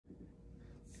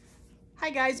Hi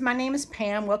guys, my name is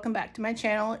Pam. Welcome back to my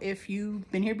channel. If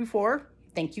you've been here before,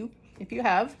 thank you if you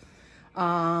have.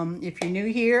 If you're new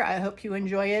here, I hope you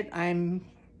enjoy it. I'm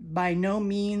by no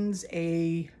means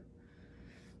a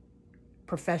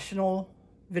professional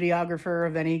videographer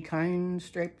of any kind,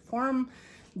 shape, form.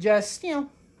 Just,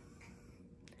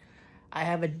 I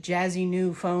have a jazzy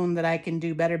new phone that I can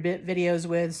do better videos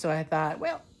with, so I thought,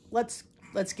 well, let's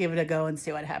give it a go and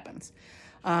see what happens.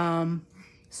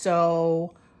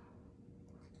 So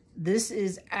this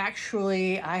is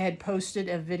actually, I had posted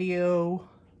a video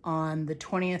on the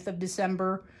 20th of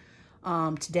December.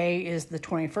 Today is the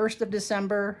 21st of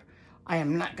December. I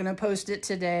am not going to post it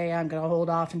today. I'm going to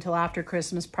hold off until after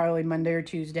Christmas, probably Monday or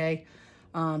Tuesday,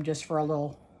 just for a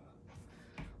little,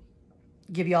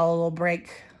 give y'all a little break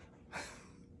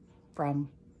from,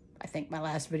 I think my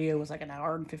last video was like an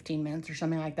hour and 15 minutes or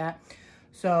something like that.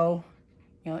 So,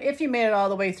 if you made it all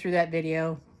the way through that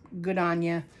video, good on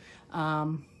you.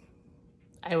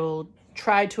 I will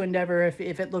try to endeavor, if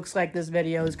it looks like this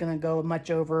video is going to go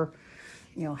much over,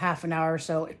 half an hour or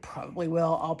so, it probably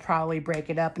will. I'll probably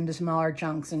break it up into smaller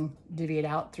chunks and divvy it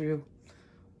out through,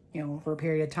 for a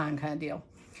period of time kind of deal.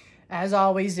 As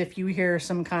always, if you hear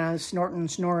some kind of snorting,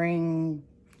 snoring,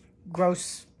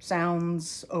 gross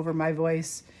sounds over my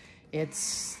voice,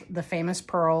 it's the famous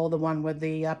Pearl, the one with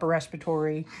the upper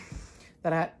respiratory,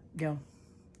 that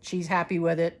she's happy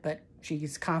with it, but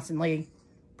she's constantly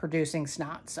producing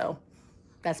snot. So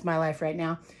that's my life right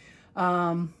now.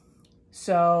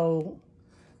 So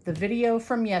the video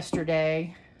from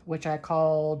yesterday, which I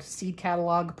called Seed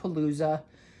Catalog Palooza,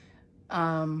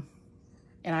 and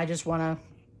I just want to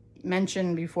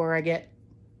mention before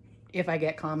if I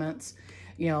get comments,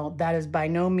 that is by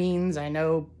no means, I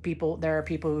know there are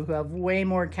people who have way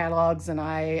more catalogs than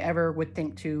I ever would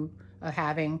think to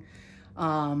having,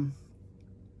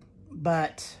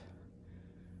 but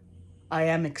I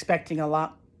am expecting a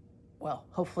lot, well,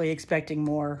 hopefully expecting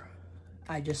more.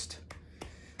 I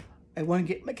want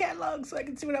to get my catalog so I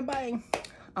can see what I'm buying.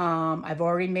 I've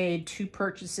already made 2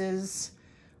 purchases.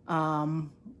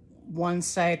 One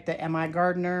site, the Am I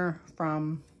Gardener,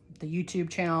 from the YouTube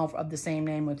channel of the same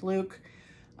name with Luke.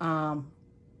 I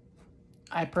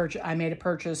made a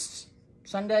purchase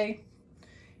Sunday,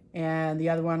 and the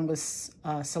other one was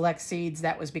Select Seeds.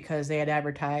 That was because they had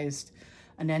advertised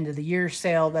an end of the year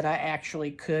sale that I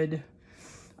actually could.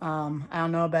 I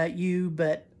don't know about you,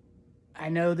 but I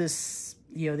know this,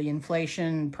 the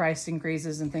inflation, price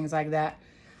increases and things like that.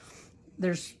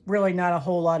 There's really not a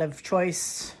whole lot of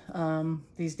choice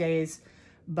these days.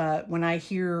 But when I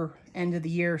hear end of the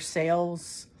year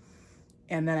sales,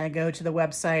 and then I go to the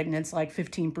website and it's like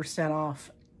 15%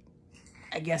 off,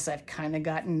 I guess I've kind of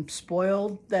gotten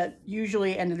spoiled that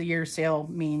usually end of the year sale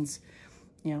means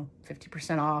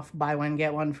 50% off, buy one,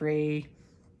 get one free,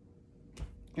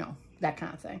 that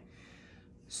kind of thing.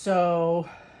 So,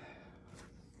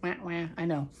 I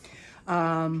know.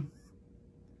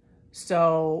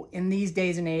 So in these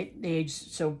days and age,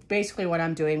 so basically what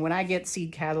I'm doing, when I get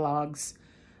seed catalogs,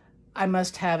 I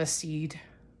must have a seed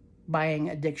buying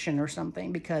addiction or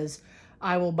something, because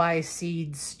I will buy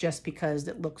seeds just because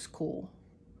it looks cool,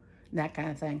 that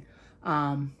kind of thing.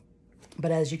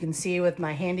 But as you can see with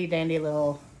my handy dandy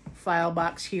little file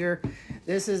box here,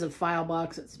 this is a file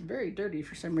box. It's very dirty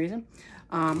for some reason.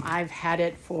 I've had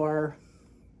it for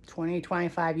 20,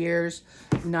 25 years,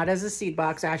 not as a seed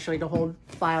box, actually to hold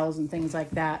files and things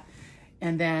like that.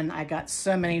 And then I got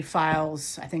so many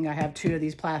files. I think I have 2 of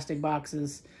these plastic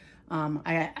boxes.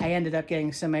 I ended up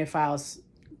getting so many files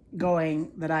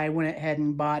going that I went ahead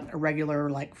and bought a regular,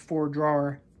 like,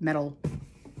 4-drawer metal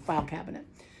file cabinet.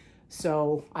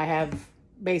 So I have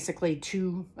basically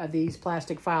 2 of these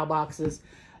plastic file boxes.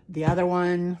 The other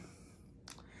one,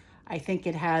 I think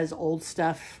it has old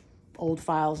stuff, old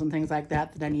files and things like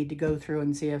that I need to go through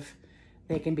and see if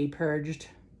they can be purged,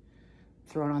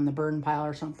 thrown on the burn pile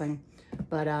or something.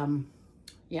 But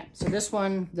yeah, so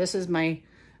this is my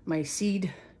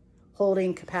seed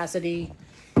holding capacity.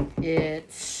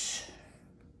 It's,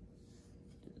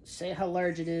 say how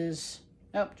large it is.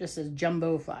 Oh, just says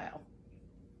jumbo file.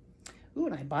 Ooh,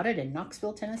 and I bought it in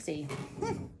Knoxville, Tennessee.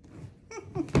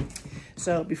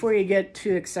 So before you get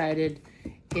too excited,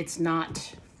 it's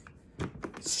not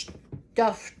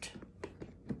stuffed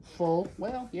full.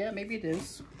 Well, yeah, maybe it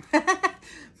is.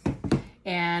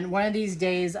 And one of these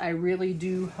days, I really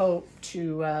do hope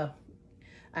to,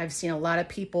 I've seen a lot of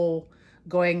people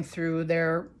going through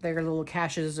their little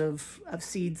caches of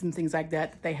seeds and things like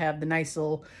that. They have the nice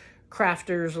little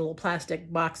crafters, little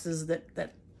plastic boxes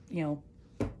that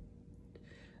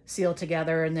seal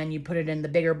together, and then you put it in the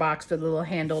bigger box with a little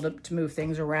handle to move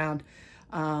things around.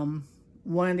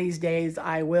 one of these days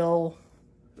I will,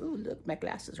 ooh, look, my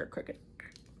glasses are crooked.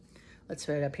 Let's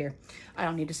put it up here. I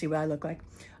don't need to see what I look like.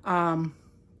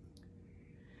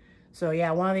 So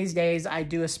yeah, one of these days I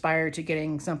do aspire to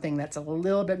getting something that's a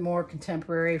little bit more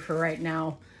contemporary. For right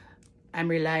now, I'm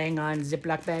relying on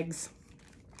Ziploc bags.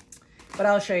 But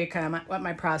I'll show you kind of what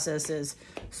my process is.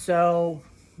 So,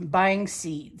 buying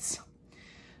seeds.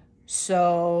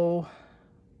 So,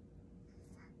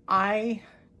 I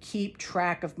keep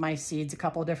track of my seeds a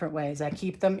couple of different ways. I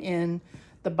keep them in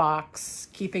the box,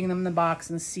 keeping them in the box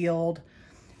and sealed,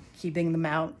 keeping them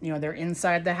out, you know, they're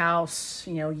inside the house,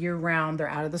 you know, year round. They're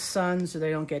out of the sun so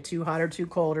they don't get too hot or too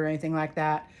cold or anything like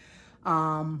that.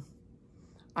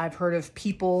 I've heard of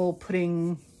people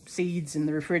putting seeds in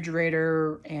the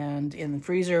refrigerator and in the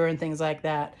freezer and things like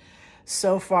that.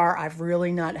 So far, I've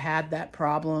really not had that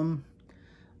problem.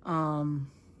 And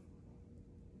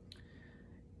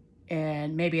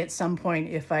maybe at some point,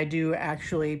 if I do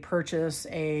actually purchase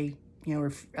a,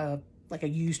 you know, like a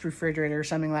used refrigerator or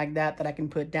something like that, that I can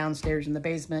put downstairs in the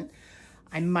basement,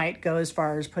 I might go as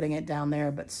far as putting it down there.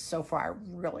 But so far, I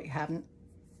really haven't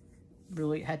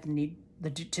really had to need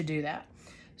to do that.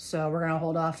 So we're going to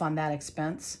hold off on that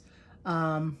expense.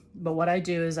 But what I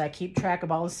do is I keep track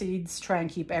of all the seeds, try and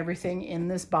keep everything in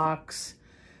this box.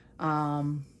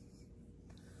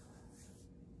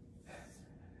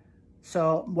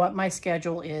 So what my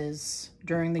schedule is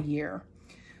during the year.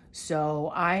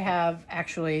 So I have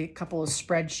actually a couple of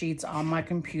spreadsheets on my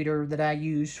computer that I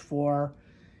use for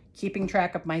keeping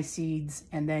track of my seeds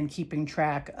and then keeping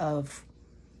track of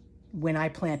when I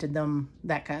planted them,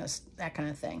 that kind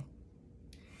of thing.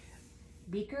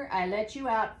 Beaker, I let you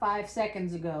out 5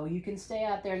 seconds ago. You can stay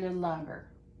out there a little longer.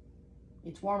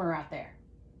 It's warmer out there.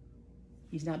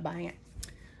 He's not buying it.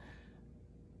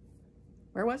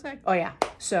 Where was I? Oh yeah.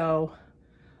 So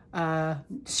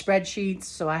spreadsheets.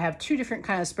 So I have two different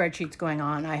kind of spreadsheets going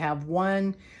on. I have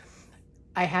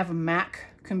a Mac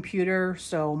computer.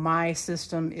 So my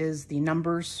system is the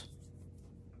Numbers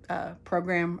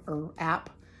program or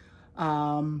app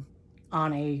on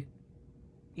a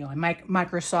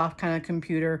Microsoft kind of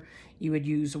computer. You would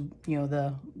use, you know,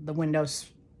 the Windows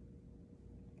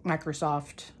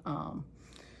Microsoft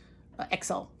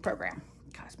Excel program.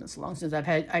 God, it's been so long since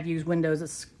I've used Windows.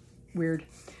 It's weird.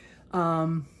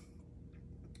 So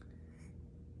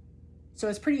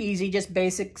it's pretty easy, just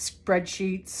basic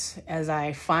spreadsheets. As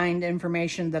I find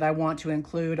information that I want to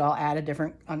include, I'll add a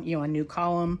different, a new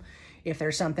column. If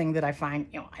there's something that I find,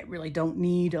 I really don't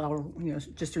need, I'll,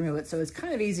 just remove it. So it's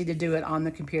kind of easy to do it on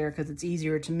the computer because it's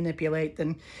easier to manipulate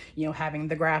than, having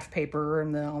the graph paper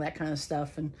and all that kind of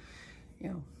stuff. And,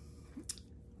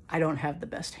 I don't have the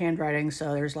best handwriting.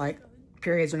 So there's like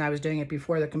periods when I was doing it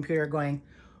before the computer going,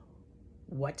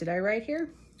 what did I write here?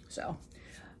 So,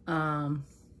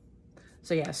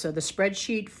 so the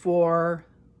spreadsheet for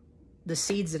the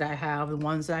seeds that I have, the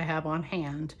ones that I have on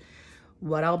hand,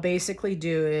 what I'll basically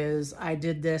do is I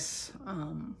did this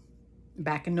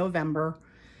back in November.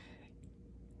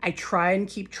 I try and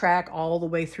keep track all the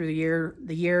way through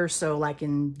the year. So like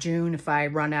in June, if I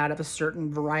run out of a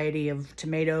certain variety of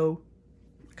tomato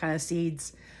kind of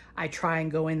seeds, I try and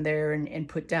go in there and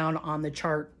put down on the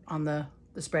chart on the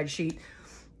spreadsheet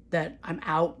that I'm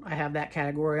out. I have that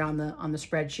category on the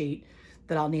spreadsheet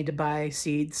that I'll need to buy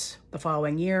seeds the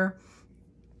following year.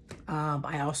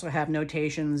 I also have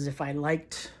notations if I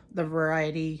liked the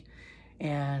variety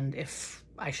and if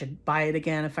I should buy it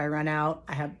again if I run out.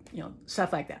 I have,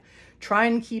 stuff like that. Try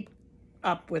and keep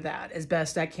up with that as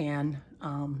best I can.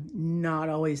 Not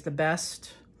always the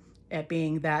best at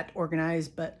being that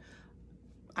organized, but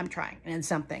I'm trying, and it's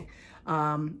something.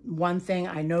 One thing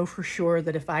I know for sure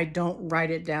that if I don't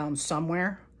write it down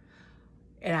somewhere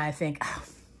and I think, oh,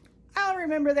 I'll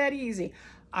remember that easy.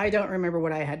 I don't remember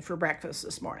what I had for breakfast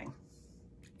this morning.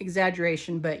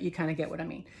 Exaggeration, but you kind of get what I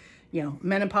mean.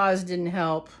 Menopause didn't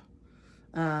help.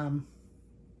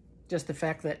 Just the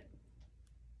fact that,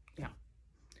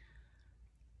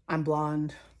 I'm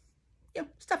blonde.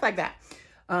 Stuff like that.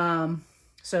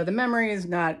 So the memory is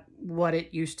not what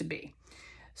it used to be.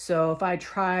 So if I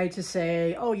try to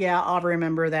say, oh yeah, I'll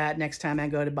remember that next time I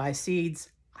go to buy seeds,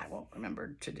 I won't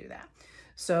remember to do that.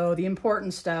 So the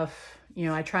important stuff,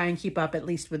 I try and keep up at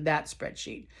least with that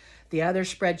spreadsheet. The other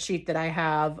spreadsheet that I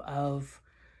have of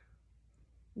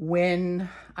when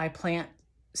I plant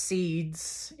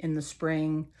seeds in the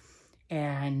spring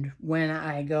and when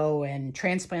I go and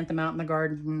transplant them out in the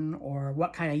garden or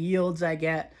what kind of yields I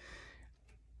get,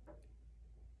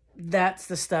 that's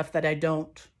the stuff that I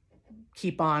don't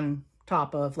keep on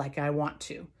top of like I want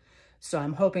to. So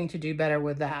I'm hoping to do better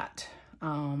with that.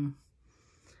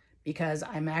 because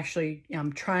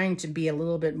I'm trying to be a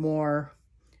little bit more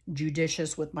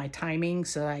judicious with my timing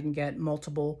so that I can get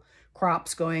multiple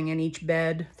crops going in each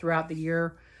bed throughout the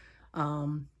year.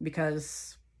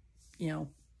 Because, you know,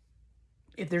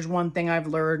 if there's one thing I've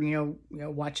learned,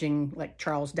 watching like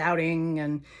Charles Dowding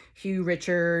and Hugh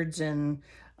Richards and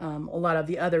a lot of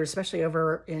the others, especially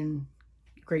over in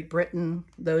Great Britain,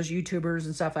 those YouTubers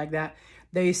and stuff like that,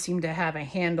 they seem to have a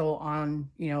handle on,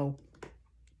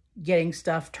 getting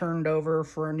stuff turned over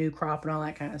for a new crop and all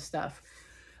that kind of stuff.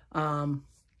 And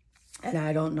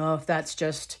I don't know if that's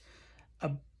just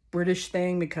a British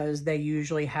thing because they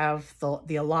usually have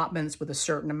the allotments with a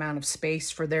certain amount of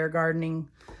space for their gardening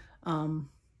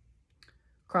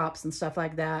crops and stuff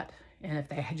like that. And if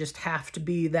they just have to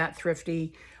be that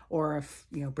thrifty, or if,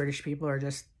 British people are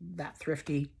just that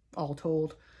thrifty, all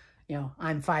told.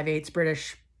 I'm 5/8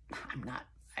 British. I'm not,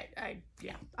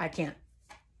 I can't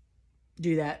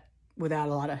do that without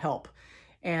a lot of help.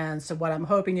 And so what I'm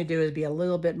hoping to do is be a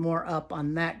little bit more up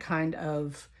on that kind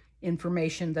of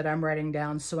information that I'm writing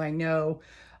down, so I know,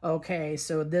 okay,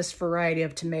 so this variety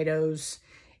of tomatoes,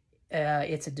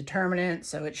 it's a determinant,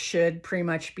 so it should pretty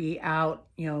much be out,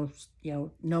 no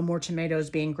more tomatoes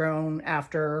being grown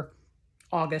after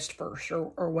August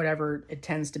 1st or whatever it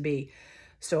tends to be.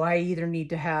 So I either need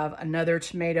to have another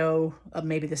tomato of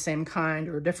maybe the same kind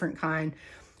or a different kind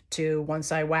to,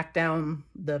 once I whack down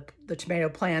the tomato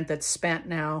plant that's spent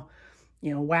now,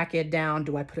 whack it down.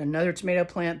 Do I put another tomato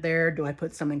plant there? Do I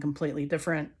put something completely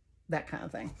different? That kind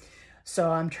of thing. So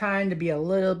I'm trying to be a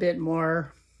little bit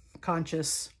more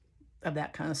conscious of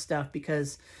that kind of stuff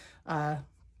because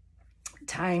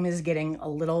time is getting a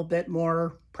little bit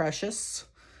more precious.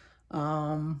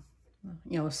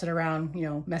 Sit around,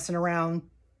 messing around,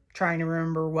 trying to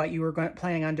remember what you were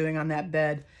planning on doing on that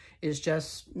bed is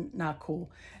just not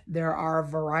cool. There are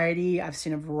I've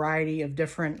seen a variety of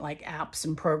different like apps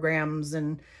and programs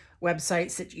and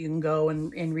websites that you can go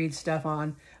and read stuff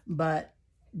on, but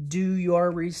do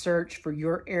your research for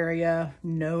your area,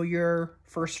 know your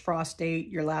first frost date,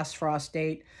 your last frost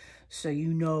date, so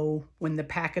you know when the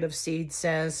packet of seeds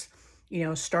says,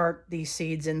 start these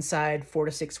seeds inside 4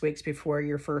 to 6 weeks before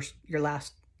your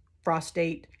last frost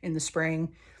date in the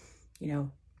spring.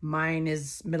 Mine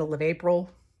is middle of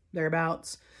April,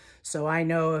 thereabouts. So I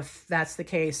know if that's the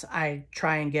case, I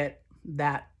try and get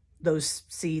those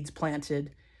seeds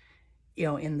planted,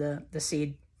 in the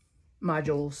seed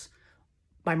modules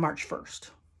by March 1st.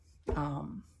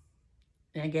 And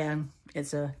again,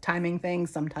 it's a timing thing.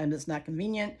 Sometimes it's not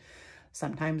convenient.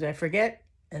 Sometimes I forget.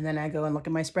 And then I go and look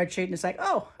at my spreadsheet and it's like,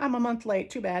 oh, I'm a month late.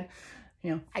 Too bad.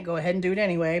 I go ahead and do it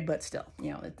anyway, but still,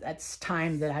 that's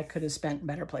time that I could have spent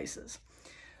better places.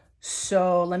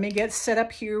 So let me get set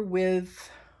up here with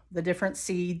the different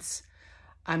seeds.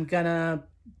 I'm gonna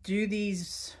do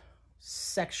these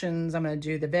sections. I'm gonna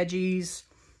do the veggies.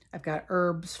 I've got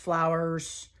herbs,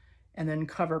 flowers, and then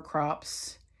cover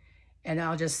crops. And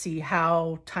I'll just see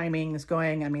how timing is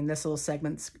going. I mean, this little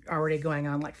segment's already going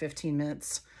on like 15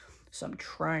 minutes. So I'm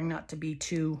trying not to be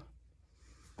too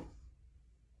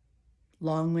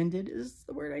long-winded is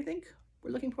the word I think we're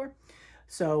looking for.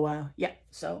 So yeah,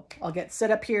 so I'll get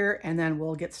set up here and then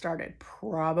we'll get started.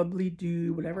 Probably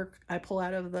do whatever I pull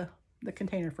out of the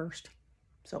container first.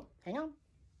 So hang on.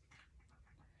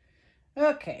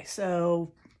 Okay,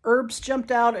 so herbs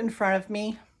jumped out in front of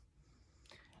me.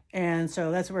 And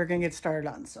so that's what we're gonna get started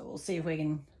on. So we'll see if we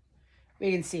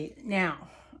can see. Now,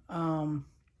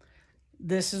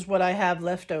 this is what I have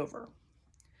left over.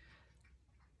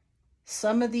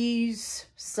 Some of these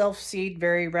self-seed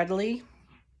very readily,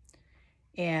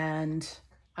 and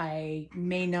I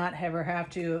may not ever have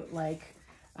to, like,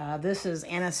 this is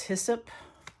Anise Hyssop,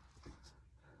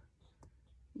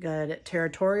 got it at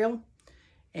Territorial,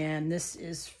 and this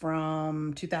is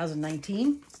from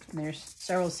 2019, and there's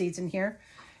several seeds in here.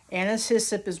 Anise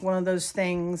Hyssop is one of those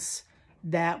things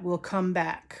that will come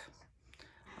back.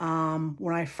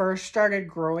 When I first started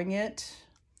growing it,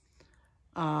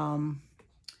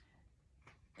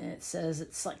 it says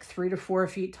it's like 3 to 4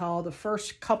 feet tall. The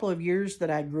first couple of years that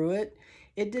I grew it,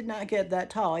 it did not get that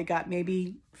tall. It got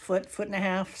maybe foot and a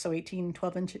half, so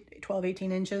 12,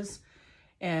 18 inches.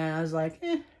 And I was like,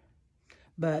 eh.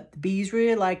 But the bees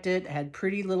really liked it. It had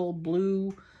pretty little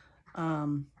blue,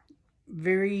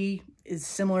 is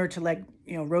similar to like,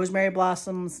 rosemary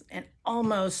blossoms and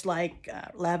almost like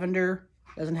lavender.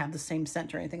 Doesn't have the same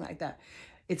scent or anything like that.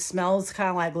 It smells kind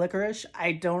of like licorice.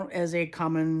 I don't, as a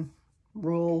common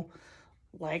rule,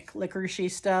 like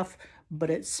licoricey stuff, but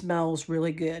it smells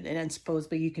really good. And then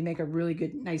supposedly you can make a really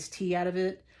good, nice tea out of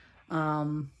it.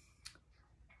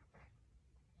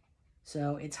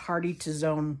 So it's hardy to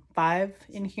zone 5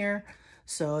 in here.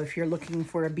 So if you're looking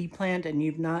for a bee plant and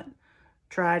you've not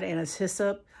tried Anise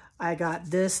Hyssop, I got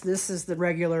this. This is the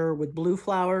regular with blue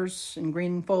flowers and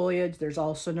green foliage. There's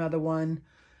also another one.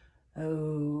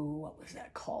 Oh, what was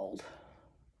that called?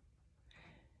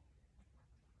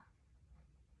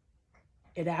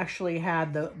 It actually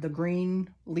had the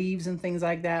green leaves and things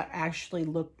like that. Actually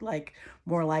looked like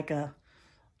more like a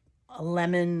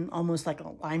lemon, almost like a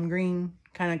lime green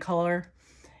kind of color.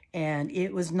 And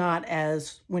it was not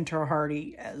as winter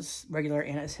hardy as regular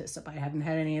Anise Hyssop. I haven't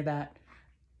had any of that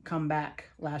come back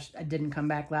I didn't come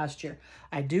back last year.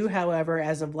 I do, however,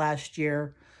 as of last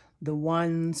year, the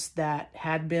ones that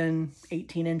had been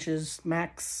 18 inches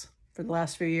max for the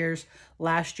last few years,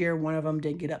 last year one of them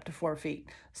did get up to 4 feet.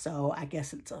 So I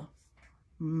guess it's a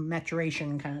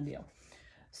maturation kind of deal.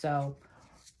 So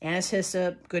Anise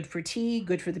Hyssop, good for tea,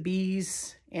 good for the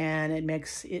bees, and it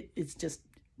makes it's just,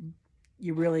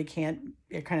 you really can't,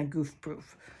 they're kind of goof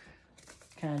proof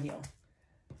kind of deal.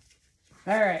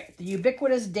 All right, the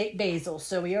ubiquitous basil.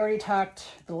 So we already talked,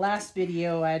 the last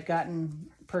video I had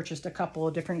purchased a couple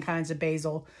of different kinds of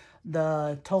basil.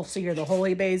 The Dolce or the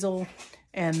holy basil,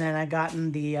 and then I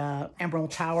gotten the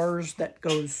emerald towers that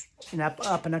goes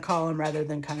up in a column rather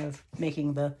than kind of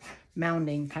making the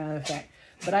mounding kind of effect.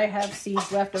 But I have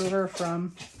seeds left over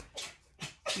from,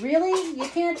 really? You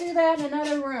can't do that in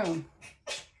another room.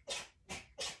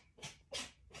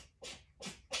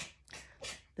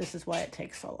 This is why it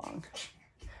takes so long.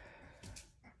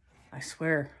 I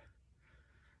swear.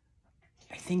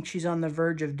 I think she's on the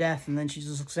verge of death, and then she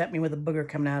just looks at me with a booger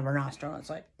coming out of her nostril. It's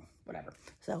like, whatever.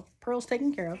 So, Pearl's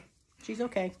taken care of. She's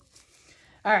okay.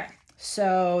 All right.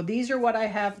 So, these are what I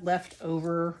have left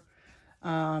over.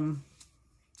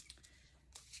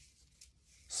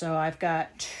 So, I've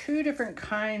got 2 different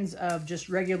kinds of just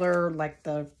regular, like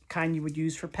the kind you would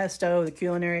use for pesto, the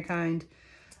culinary kind.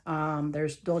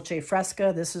 There's Dolce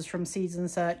Fresca. This is from Seeds and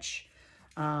Such.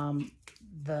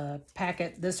 The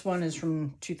packet, this one is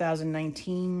from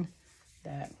 2019.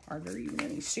 Are there even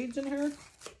any seeds in here?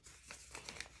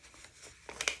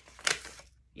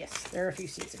 Yes, there are a few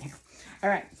seeds in here. All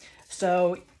right,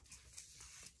 so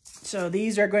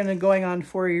these are going on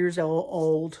 4 years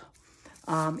old.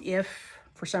 If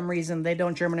for some reason they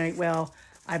don't germinate well,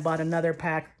 I bought another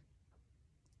pack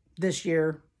this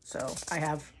year, so I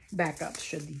have backups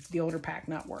should the older pack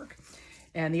not work.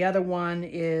 And the other one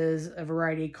is a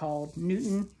variety called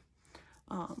Newton.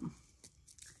 I'll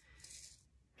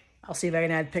see if I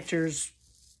can add pictures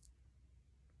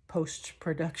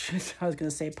post-production. I was going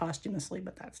to say posthumously,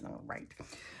 but that's not right.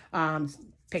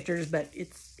 Pictures, but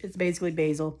it's basically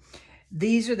basil.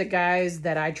 These are the guys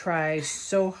that I try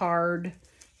so hard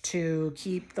to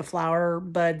keep the flower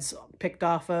buds picked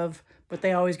off of, but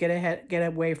they always get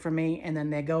away from me, and then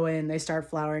they go in, they start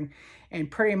flowering, and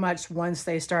pretty much once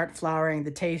they start flowering,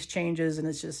 the taste changes, and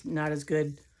it's just not as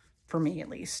good for me, at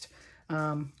least.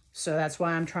 So that's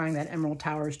why I'm trying that Emerald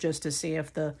Towers, just to see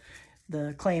if the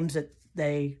claims that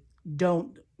they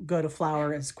don't go to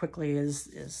flower as quickly as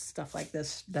stuff like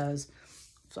this does.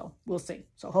 So we'll see.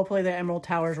 So hopefully the Emerald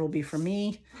Towers will be for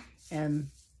me, and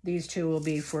these 2 will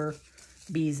be for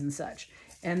bees and such.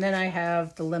 And then I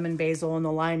have the lemon basil and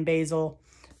the lime basil.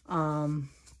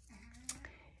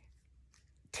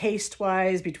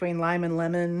 Taste-wise, between lime and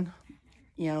lemon,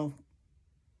 you know,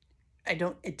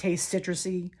 it tastes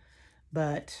citrusy,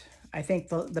 but I think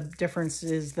the difference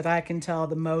is that I can tell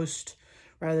the most,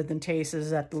 rather than taste,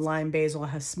 is that the lime basil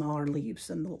has smaller leaves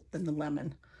than the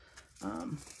lemon.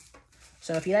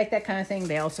 So if you like that kind of thing,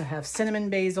 they also have cinnamon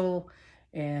basil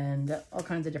and all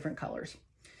kinds of different colors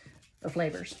or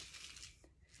flavors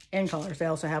and colors. They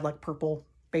also have like purple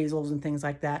basils and things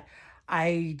like that.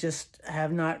 I just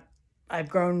have not, I've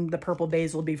grown the purple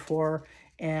basil before,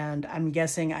 and I'm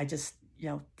guessing I just,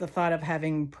 the thought of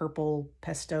having purple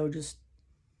pesto just,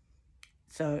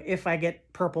 so if I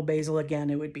get purple basil again,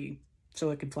 it would be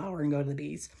so it could flower and go to the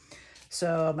bees.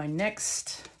 So my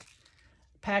next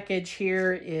package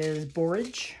here is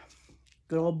borage,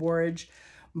 good old borage.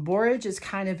 Borage is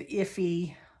kind of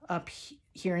iffy up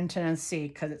here in Tennessee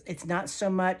because it's not so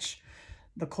much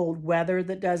the cold weather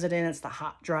that does it in, it's the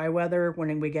hot, dry weather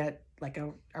when we get like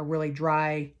a really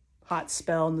dry, hot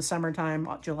spell in the summertime,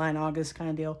 July and August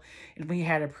kind of deal. And we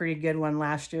had a pretty good one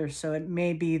last year, so it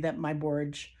may be that my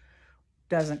borage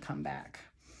doesn't come back.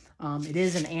 It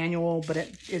is an annual, but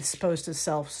it's supposed to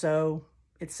self-sow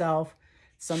itself.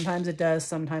 Sometimes it does,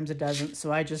 sometimes it doesn't.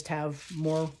 So I just have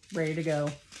more ready to go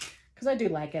because I do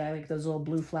like it. I like those little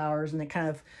blue flowers, and they kind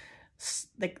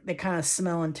of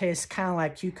smell and taste kind of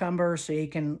like cucumber. So you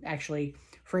can actually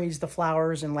freeze the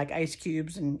flowers in like ice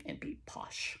cubes and be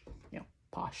posh.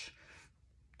 posh.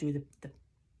 Do the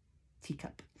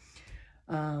teacup.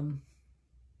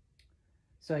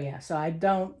 So yeah, so I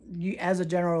don't, as a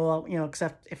general, you know,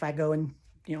 except if I go and,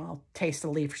 you know, I'll taste a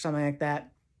leaf or something like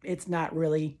that. It's not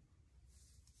really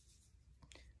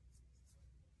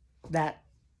that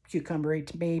cucumbery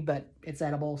to me, but it's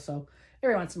edible. So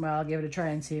every once in a while, I'll give it a try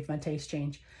and see if my tastes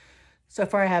change. So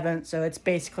far, I haven't. So it's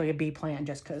basically a bee plant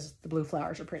just because the blue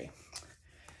flowers are pretty.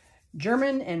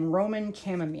 German and Roman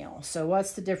chamomile. So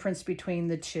what's the difference between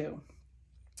the two?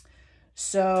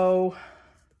 So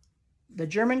the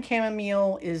German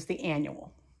chamomile is the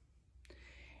annual.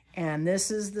 And this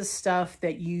is the stuff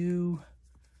that you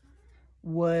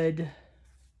would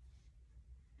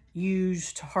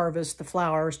use to harvest the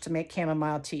flowers to make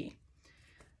chamomile tea.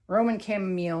 Roman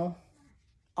chamomile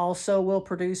also will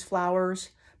produce flowers,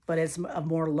 but it's a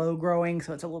more low growing,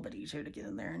 so it's a little bit easier to get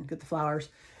in there and get the flowers,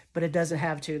 but it doesn't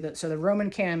have to. So the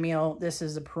Roman chamomile, this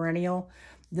is a perennial.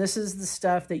 This is the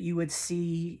stuff that you would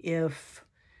see if,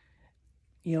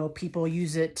 you know, people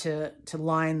use it to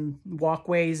line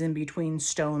walkways in between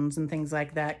stones and things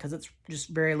like that, because it's just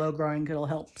very low growing. It'll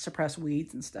help suppress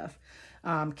weeds and stuff.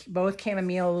 Both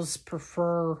chamomiles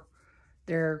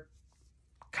they're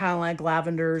kind of like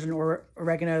lavenders and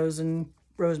oreganos and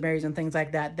rosemaries and things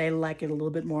like that. They like it a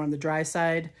little bit more on the dry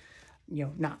side, you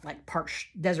know, not like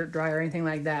parched desert dry or anything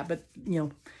like that, but, you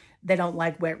know, they don't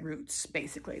like wet roots,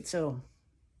 basically. So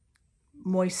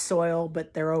moist soil,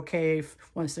 but they're okay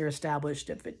once they're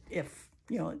established if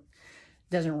you know, it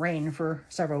doesn't rain for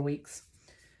several weeks.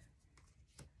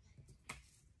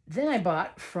 Then I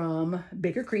bought from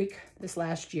Baker Creek this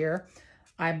last year,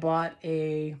 I bought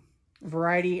a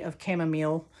variety of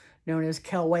chamomile known as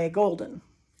Kelway Golden.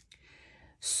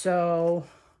 So,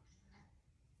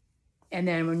 and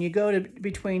then when you go to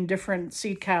between different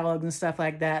seed catalogs and stuff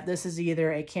like that, this is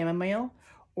either a chamomile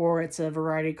or it's a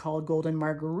variety called Golden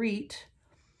Marguerite,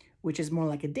 which is more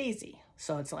like a daisy.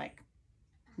 So it's like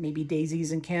maybe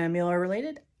daisies and chamomile are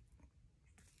related.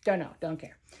 Don't know, don't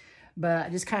care. But I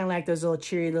just kind of like those little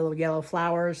cheery little yellow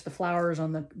flowers. The flowers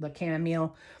on the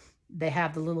chamomile, they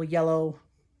have the little yellow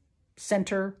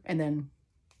center and then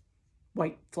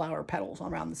white flower petals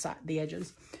around the side, the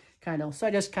edges, kind of. So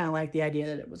I just kind of like the idea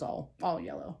that it was all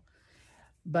yellow.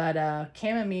 But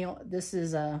chamomile, this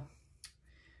is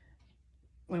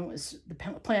when it was the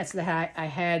plants that I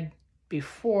had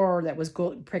before that was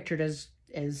pictured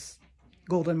as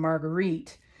Golden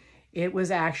Marguerite. It was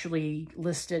actually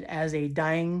listed as a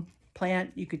dyeing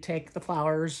plant. You could take the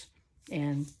flowers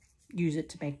and use it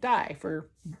to make dye for,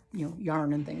 you know,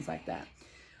 yarn and things like that.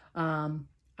 I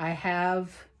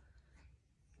have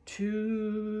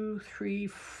 2, 3,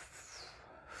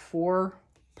 4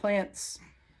 plants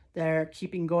that are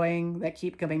keeping going, that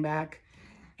keep coming back,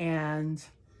 and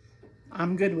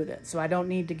I'm good with it. So I don't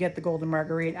need to get the Golden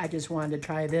Marguerite. I just wanted to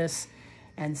try this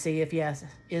and see if, yes,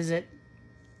 is it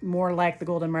more like the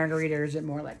Golden Marguerite or is it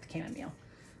more like the chamomile?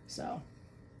 So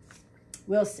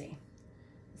we'll see.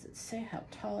 Does it say how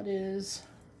tall it is?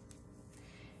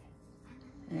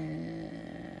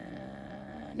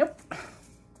 Nope.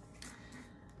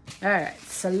 All right,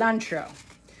 cilantro.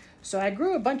 So I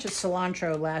grew a bunch of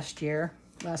cilantro last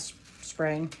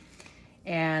spring,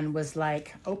 and was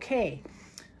like, okay,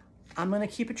 I'm going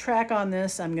to keep a track on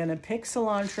this. I'm going to pick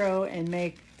cilantro and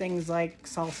make things like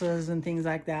salsas and things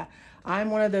like that.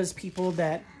 I'm one of those people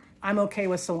that I'm okay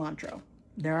with cilantro.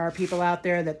 There are people out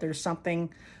there that there's something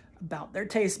about their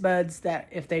taste buds that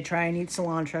if they try and eat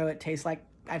cilantro, it tastes like,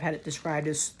 I've had it described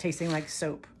as tasting like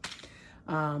soap.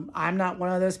 I'm not one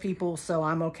of those people, so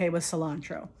I'm okay with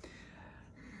cilantro.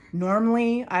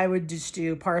 Normally, I would just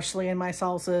do parsley in my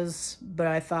salsas, but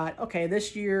I thought, okay,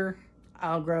 this year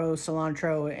I'll grow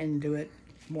cilantro and do it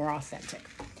more authentic.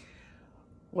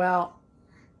 Well,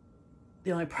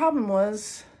 the only problem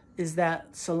is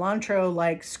that cilantro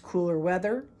likes cooler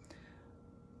weather,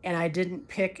 and I didn't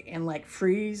pick and like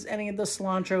freeze any of the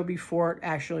cilantro before it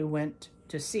actually went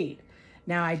to seed.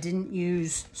 Now, I didn't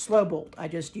use slow bolt. I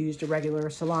just used a regular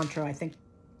cilantro. I think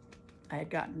I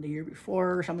had gotten the year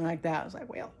before or something like that. I was like,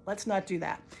 well, let's not do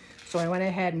that. So I went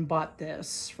ahead and bought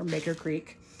this from Baker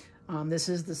Creek. This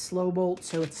is the slow bolt,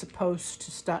 so it's supposed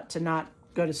to not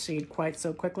go to seed quite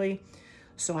so quickly.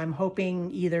 So I'm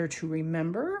hoping either to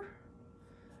remember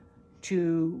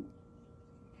to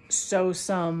sow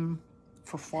some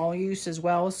for fall use as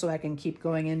well, so I can keep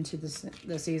going into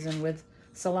the season with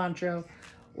cilantro,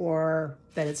 or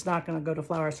that it's not going to go to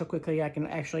flower so quickly I can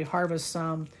actually harvest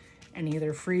some and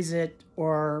either freeze it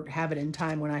or have it in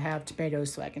time when I have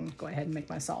tomatoes so I can go ahead and make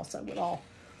my salsa with all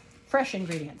fresh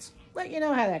ingredients. Let you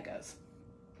know how that goes.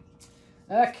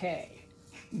 Okay,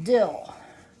 dill.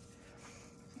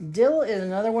 Dill is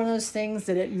another one of those things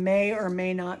that it may or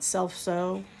may not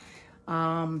self-sow.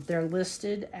 They're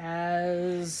listed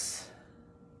as...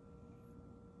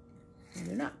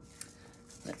 They're not.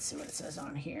 Let's see what it says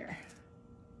on here.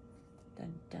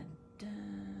 Dun, dun,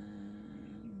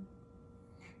 dun.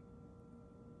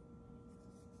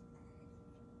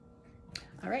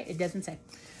 All right, it doesn't say.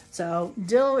 So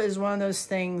dill is one of those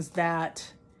things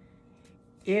that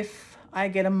if I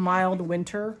get a mild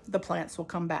winter, the plants will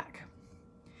come back.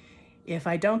 If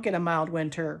I don't get a mild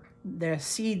winter, the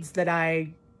seeds that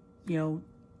I,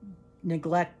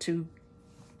 neglect to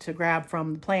grab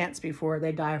from the plants before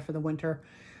they die for the winter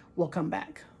will come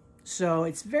back. So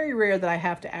it's very rare that I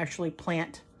have to actually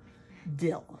plant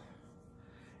dill.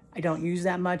 I don't use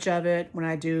that much of it. When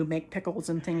I do make pickles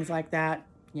and things like that,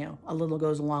 a little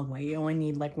goes a long way. You only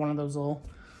need like one of those little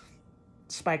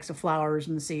spikes of flowers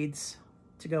and seeds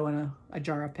to go in a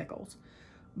jar of pickles.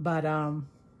 But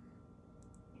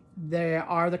they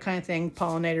are the kind of thing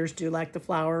pollinators do like the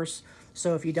flowers.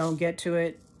 So if you don't get to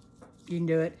it, you can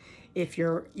do it. If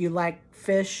you like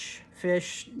fish,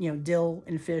 dill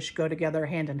and fish go together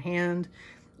hand in hand.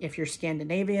 If you're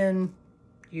Scandinavian,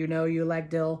 you like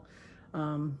dill.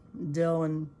 Dill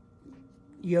and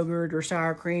yogurt or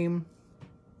sour cream,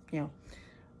 and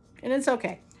it's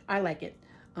okay. I like it.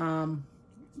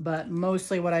 But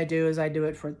mostly what I do is I do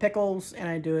it for pickles, and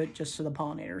I do it just for the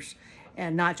pollinators.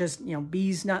 And not just,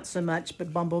 bees, not so much,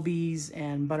 but bumblebees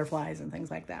and butterflies and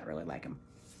things like that. Really like them.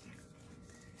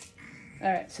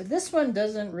 All right, so this one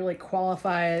doesn't really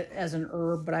qualify as an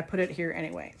herb, but I put it here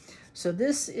anyway. So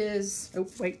this is, oh,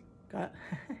 wait, got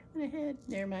ahead,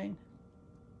 never mind.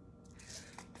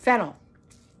 Fennel.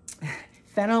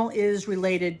 Fennel is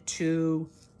related to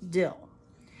dill.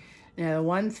 Now, the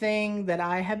one thing that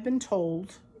I have been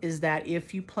told is that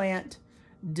if you plant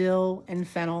dill and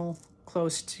fennel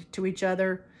close to each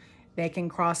other, they can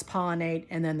cross-pollinate,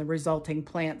 and then the resulting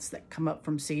plants that come up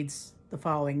from seeds the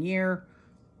following year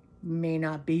may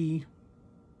not be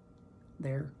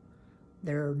their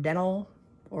dental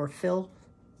or fill,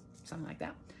 something like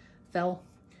that. Fell.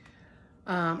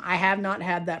 I have not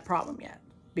had that problem yet,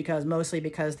 mostly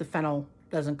because the fennel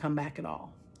doesn't come back at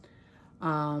all.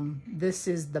 This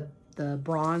is the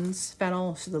bronze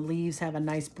fennel, so the leaves have a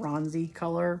nice bronzy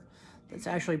color. It's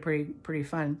actually pretty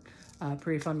fun,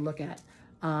 pretty fun to look at.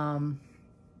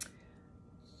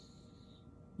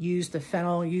 Use the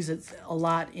fennel, use it a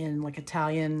lot in like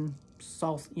Italian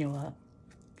sauce,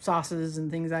 sauces and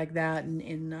things like that.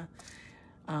 And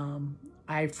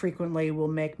I frequently will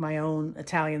make my own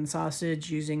Italian sausage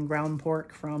using ground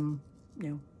pork from,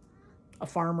 a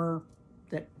farmer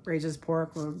that raises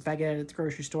pork, or if I get it at the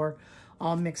grocery store.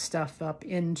 I'll mix stuff up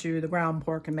into the ground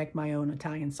pork and make my own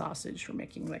Italian sausage for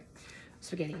making like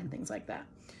spaghetti and things like that.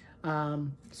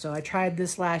 So I tried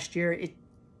this last year.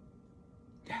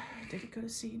 Did it go to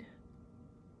seed?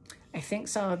 I think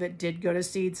some of it did go to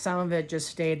seed. Some of it just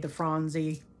stayed the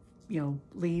frondsy,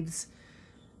 leaves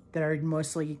that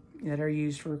are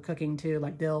used for cooking too,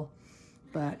 like dill.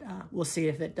 But we'll see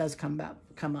if it does come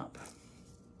up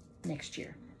next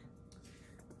year.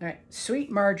 All right, sweet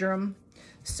marjoram.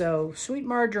 So sweet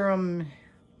marjoram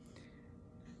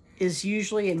is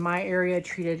usually in my area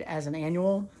treated as an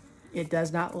annual. It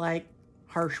does not like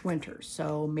harsh winters.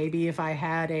 So maybe if I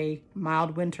had a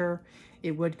mild winter,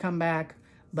 it would come back.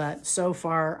 But so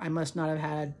far, I must not have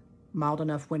had mild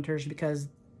enough winters because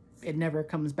it never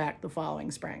comes back the following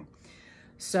spring.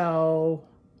 So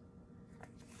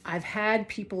I've had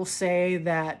people say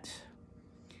that,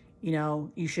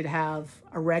 you should have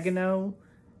oregano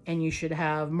and you should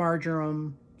have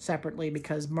marjoram separately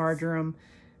because marjoram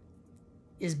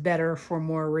is better for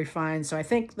more refined. So I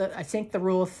think the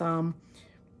rule of thumb,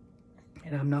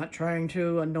 and I'm not trying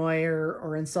to annoy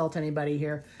or insult anybody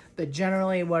here, but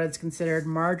generally what it's considered,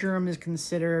 marjoram is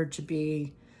considered to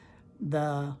be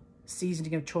the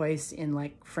seasoning of choice in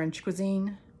like French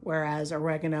cuisine, whereas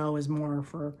oregano is more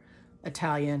for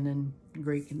Italian and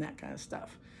Greek and that kind of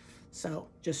stuff. So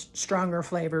just stronger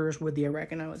flavors with the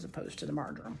oregano as opposed to the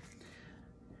marjoram.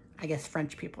 I guess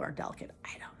French people are delicate. I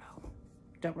don't know.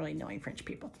 Don't really know any French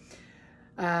people.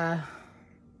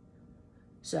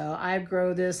 So I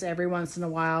grow this every once in a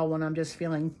while when I'm just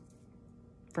feeling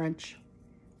French,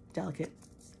 delicate,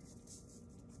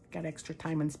 got extra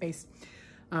time and space.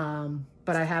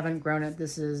 But I haven't grown it.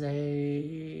 This is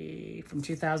from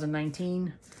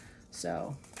 2019.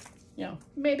 So,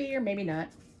 maybe or maybe not.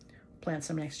 Plant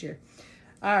some next year.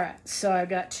 All right, so I've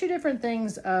got two different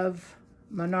things of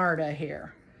Monarda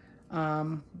here.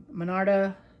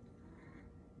 Monarda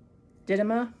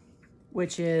didyma,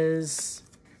 which is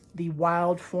the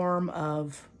wild form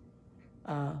of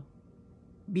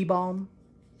bee balm,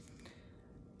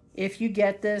 If you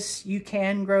get this, you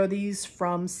can grow these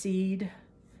from seed.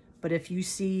 But if you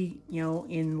see, you know,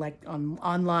 in like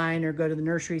online or go to the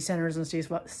nursery centers and see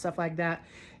stuff like that,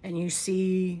 and you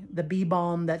see the bee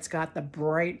balm that's got the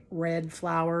bright red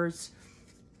flowers,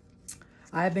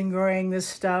 I've been growing this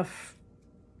stuff,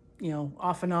 you know,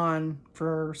 off and on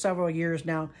for several years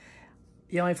now.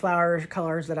 The only flower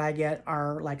colors that I get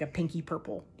are like a pinky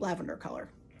purple lavender color.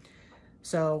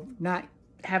 So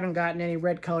haven't gotten any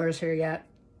red colors here yet.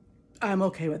 I'm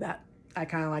okay with that. I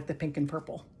kind of like the pink and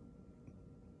purple.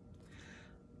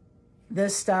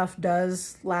 This stuff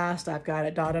does last. I've got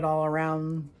it dotted all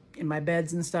around in my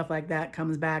beds and stuff like that.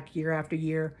 Comes back year after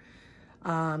year.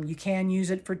 You can use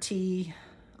it for tea.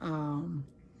 I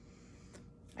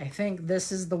think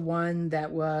this is the one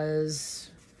that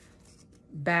was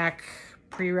back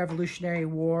pre-Revolutionary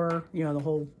War, you know, the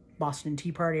whole Boston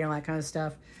Tea Party and all that kind of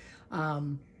stuff.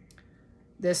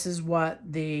 This is what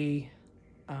the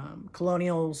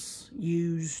colonials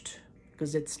used,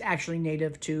 because it's actually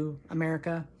native to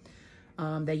America.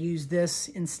 They use this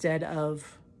instead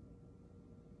of,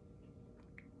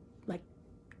 like,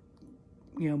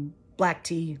 you know, black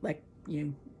tea, like, you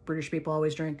know, British people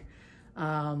always drink.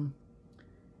 And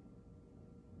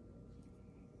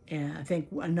I think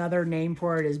another name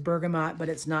for it is bergamot, but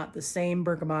it's not the same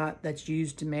bergamot that's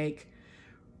used to make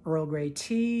Earl Grey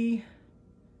tea.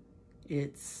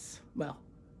 It's, well,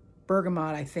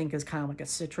 bergamot, I think, is kind of like a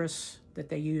citrus that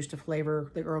they use to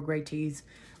flavor the Earl Grey teas.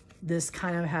 This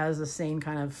kind of has the same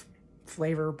kind of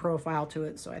flavor profile to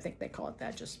it, so I think they call it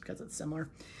that just because it's similar.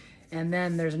 And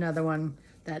then there's another one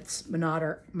that's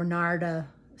Monarda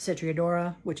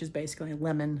citriodora, which is basically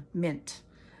lemon mint.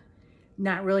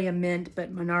 Not really a mint,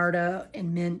 but Monarda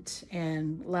and mint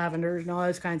and lavender and all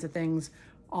those kinds of things,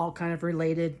 all kind of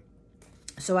related.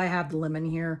 So I have the lemon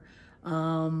here.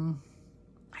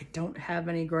 I don't have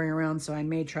any growing around, so I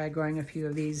may try growing a few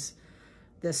of these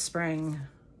this spring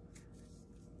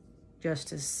just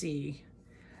to see.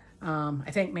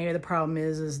 I think maybe the problem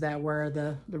is that where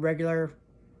the regular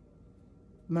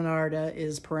Monarda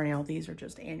is perennial, these are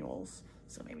just annuals.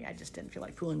 So maybe I just didn't feel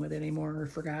like fooling with it anymore or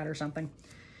forgot or something.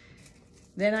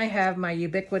 Then I have my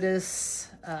ubiquitous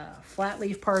flat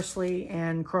leaf parsley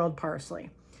and curled parsley.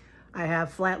 I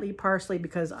have flat leaf parsley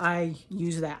because I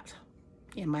use that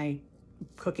in my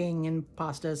cooking and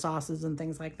pasta sauces and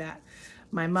things like that.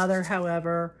 My mother,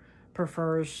 however,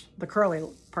 prefers the curly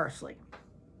parsley.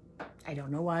 I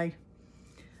don't know why.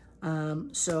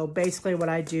 So basically what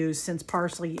I do, since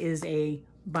parsley is a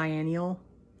biennial,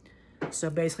 so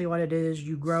basically what it is,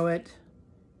 you grow it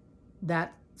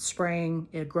that spring,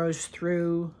 it grows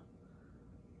through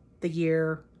the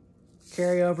year,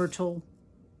 carry over till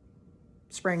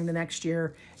spring the next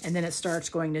year, and then it starts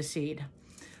going to seed.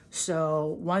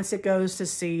 So once it goes to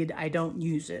seed, I don't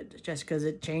use it just because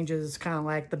it changes, kind of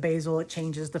like the basil, it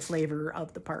changes the flavor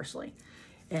of the parsley.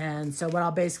 And so what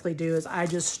I'll basically do is I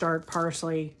just start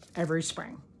parsley every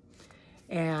spring.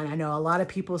 And I know a lot of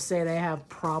people say they have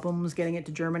problems getting it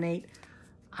to germinate.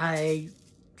 I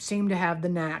seem to have the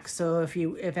knack. So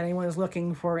if anyone is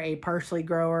looking for a parsley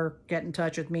grower, get in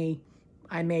touch with me.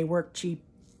 I may work cheap.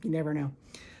 You never know.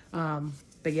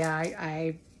 But yeah,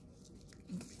 I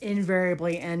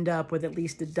invariably end up with at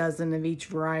least a dozen of each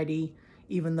variety,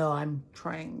 even though I'm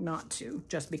trying not to,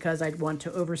 just because I'd want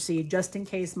to overseed just in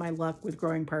case my luck with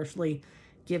growing parsley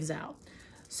gives out.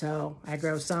 So I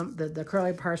grow some, the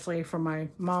curly parsley from my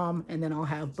mom, and then I'll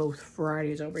have both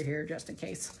varieties over here just in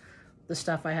case the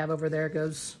stuff I have over there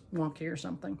goes wonky or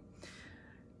something.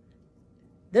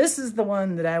 This is the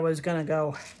one that I was gonna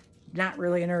go, not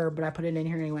really an herb, but I put it in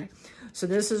here anyway. So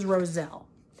this is Roselle.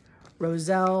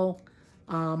 Roselle,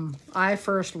 I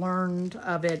first learned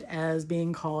of it as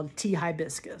being called tea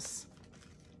hibiscus.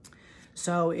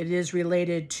 So it is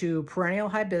related to perennial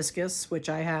hibiscus, which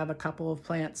I have a couple of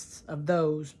plants of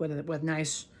those with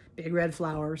nice big red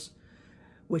flowers,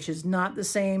 which is not the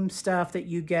same stuff that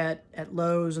you get at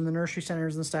Lowe's and the nursery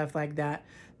centers and stuff like that.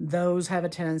 Those have a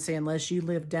tendency, unless you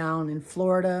live down in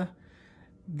Florida,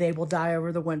 they will die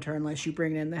over the winter unless you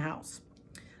bring it in the house.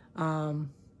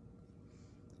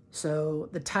 So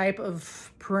the type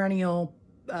of perennial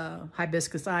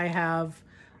hibiscus I have,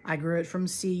 I grew it from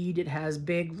seed. It has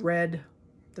big red,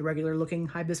 the regular looking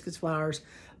hibiscus flowers,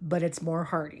 but it's more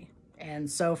hardy. And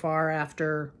so far,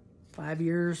 after 5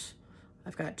 years,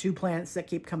 I've got 2 plants that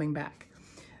keep coming back.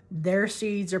 Their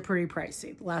seeds are pretty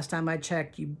pricey. The last time I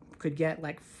checked, you could get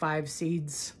like 5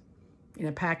 seeds in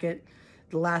a packet.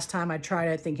 The last time I tried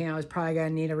it, thinking I was probably gonna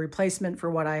need a replacement for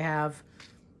what I have,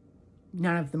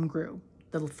 none of them grew.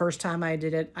 The first time I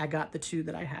did it, I got the 2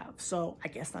 that I have. So I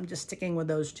guess I'm just sticking with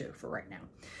those 2 for right now.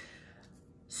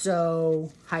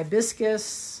 So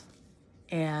hibiscus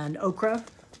and okra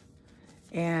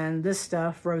and this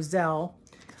stuff, roselle,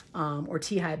 or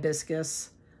tea hibiscus,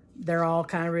 they're all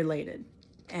kind of related.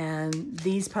 And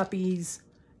these puppies,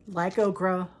 like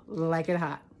okra, like it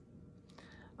hot.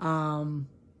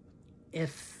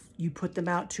 If you put them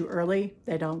out too early,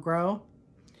 they don't grow.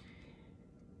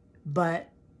 But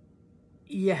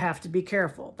you have to be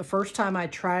careful. The first time I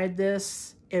tried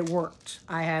this, it worked.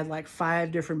 I had like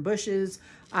 5 different bushes.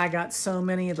 I got so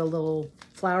many of the little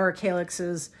flower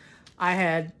calyxes. I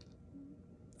had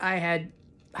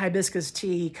hibiscus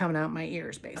tea coming out my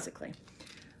ears, basically.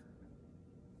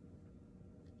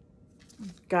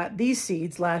 Got these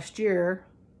seeds last year,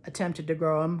 attempted to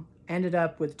grow them, ended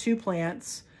up with 2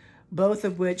 plants, both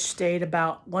of which stayed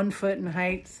about 1 foot in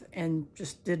height and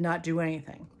just did not do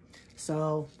anything.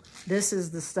 So this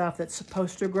is the stuff that's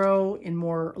supposed to grow in a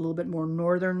little bit more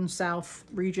northern south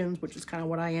regions, which is kind of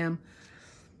what I am.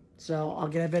 So I'll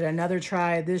give it another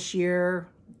try this year,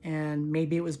 and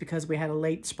maybe it was because we had a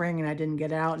late spring and I didn't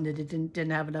get out and it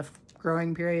didn't have enough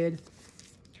growing period.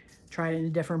 Try it in a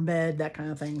different bed, that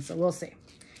kind of thing. So we'll see.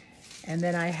 And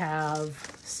then I have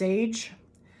sage.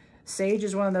 Sage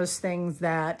is one of those things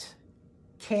that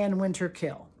can winter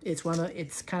kill. It's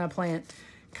kind of plant,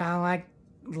 kind of like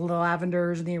the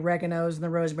lavenders and the oreganos and the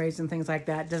rosemaries and things like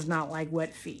that. Does not like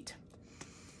wet feet.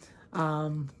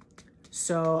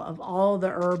 So of all the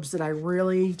herbs that I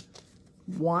really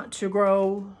want to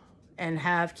grow and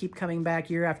keep coming back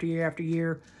year after year after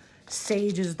year,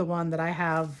 sage is the one that I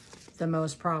have the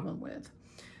most problem with.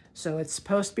 So it's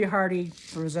supposed to be hardy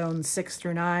for zones 6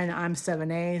 through 9. I'm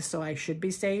 7A, so I should be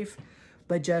safe.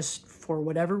 But just for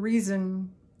whatever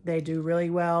reason, they do really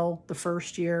well the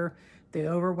first year. They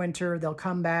overwinter, they'll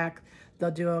come back,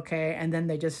 they'll do okay, and then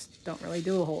they just don't really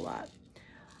do a whole lot.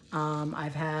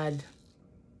 I've had,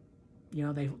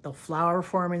 they'll flower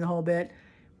for me the whole bit.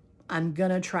 I'm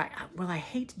gonna try, well, I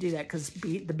hate to do that because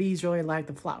the bees really like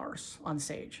the flowers on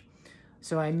sage.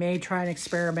 So I may try an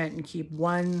experiment and keep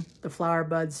the flower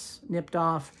buds nipped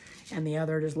off and the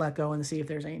other just let go and see if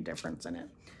there's any difference in it.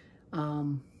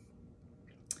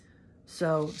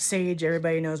 So sage,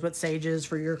 everybody knows what sage is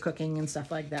for your cooking and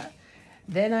stuff like that.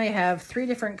 Then I have 3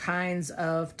 different kinds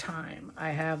of thyme.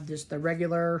 I have just the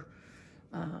regular,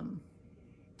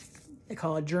 they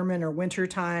call it German or winter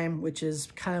thyme, which is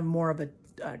kind of more of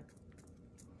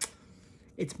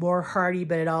it's more hardy,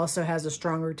 but it also has a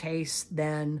stronger taste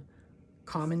than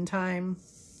common thyme.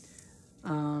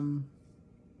 And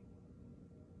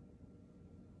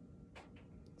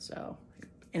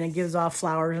it gives off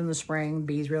flowers in the spring.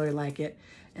 Bees really like it.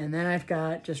 And then I've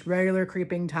got just regular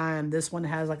creeping thyme. This one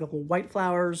has like little white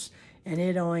flowers, and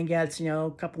it only gets,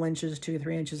 a couple inches, 2 or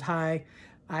 3 inches high.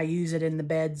 I use it in the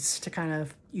beds to kind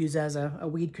of use as a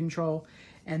weed control.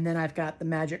 And then I've got the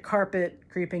magic carpet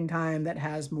creeping thyme that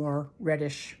has more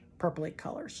reddish, purpley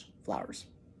flowers.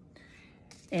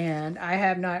 And I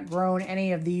have not grown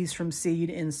any of these from seed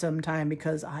in some time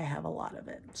because I have a lot of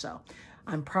it. So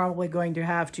I'm probably going to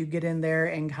have to get in there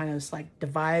and kind of like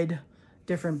divide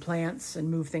different plants and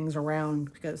move things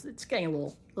around because it's getting a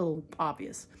little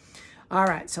obvious. All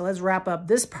right, so let's wrap up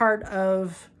this part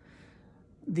of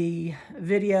the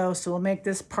video. So we'll make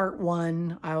this part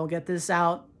 1. I will get this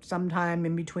out sometime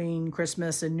in between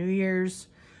Christmas and New Year's.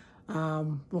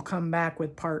 We'll come back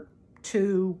with part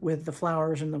 2 with the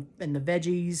flowers and the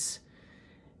veggies,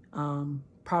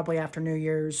 probably after New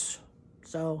Year's.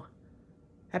 So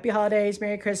happy holidays,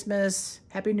 Merry Christmas,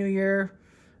 Happy New Year.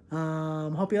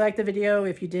 Hope you liked the video.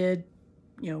 If you did,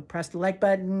 press the like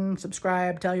button,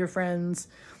 subscribe, tell your friends,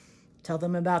 tell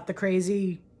them about the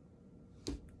crazy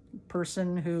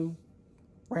person who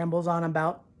rambles on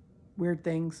about weird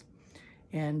things.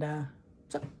 And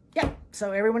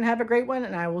so everyone have a great one,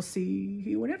 and I will see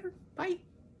you whenever. Bye.